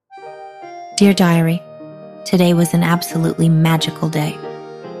Dear Diary, today was an absolutely magical day.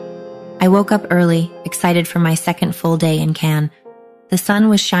 I woke up early, excited for my second full day in Cannes. The sun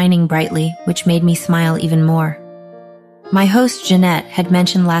was shining brightly, which made me smile even more. My host, Jeanette, had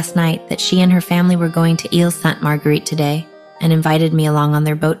mentioned last night that she and her family were going to Île Sainte-Marguerite today and invited me along on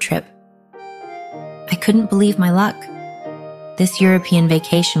their boat trip. I couldn't believe my luck. This European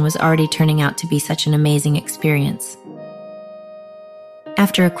vacation was already turning out to be such an amazing experience.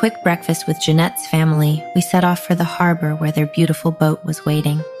 After a quick breakfast with Jeanette's family, we set off for the harbor where their beautiful boat was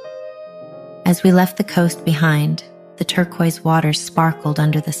waiting. As we left the coast behind, the turquoise waters sparkled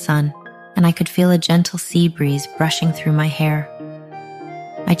under the sun, and I could feel a gentle sea breeze brushing through my hair.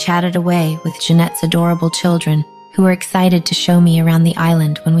 I chatted away with Jeanette's adorable children, who were excited to show me around the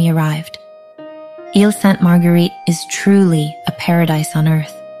island when we arrived. Île Sainte-Marguerite is truly a paradise on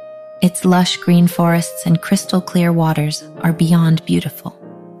earth. Its lush green forests and crystal clear waters are beyond beautiful.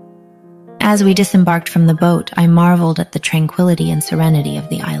 As we disembarked from the boat, I marveled at the tranquility and serenity of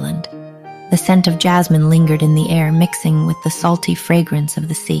the island. The scent of jasmine lingered in the air, mixing with the salty fragrance of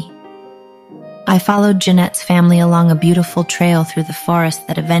the sea. I followed Jeanette's family along a beautiful trail through the forest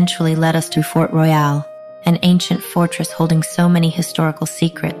that eventually led us to Fort Royal, an ancient fortress holding so many historical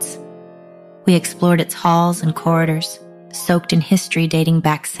secrets. We explored its halls and corridors, soaked in history dating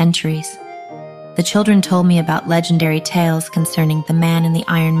back centuries. The children told me about legendary tales concerning the man in the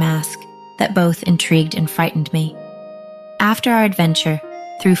iron mask that both intrigued and frightened me. After our adventure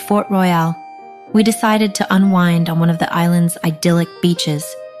through Fort Royal, we decided to unwind on one of the island's idyllic beaches.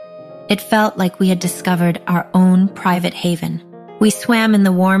 It felt like we had discovered our own private haven. We swam in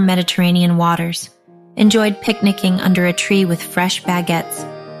the warm Mediterranean waters, enjoyed picnicking under a tree with fresh baguettes,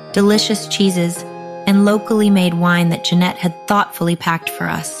 delicious cheeses, and locally made wine that Jeanette had thoughtfully packed for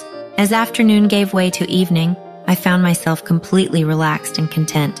us. As afternoon gave way to evening, I found myself completely relaxed and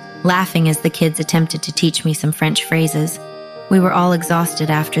content, laughing as the kids attempted to teach me some French phrases. We were all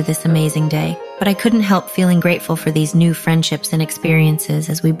exhausted after this amazing day, but I couldn't help feeling grateful for these new friendships and experiences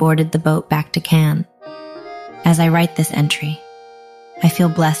as we boarded the boat back to Cannes. As I write this entry, I feel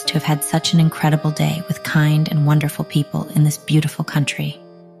blessed to have had such an incredible day with kind and wonderful people in this beautiful country.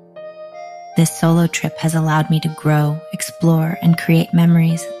 This solo trip has allowed me to grow, explore, and create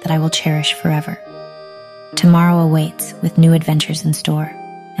memories that I will cherish forever. Tomorrow awaits with new adventures in store,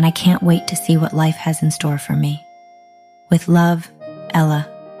 and I can't wait to see what life has in store for me. With love, Ella.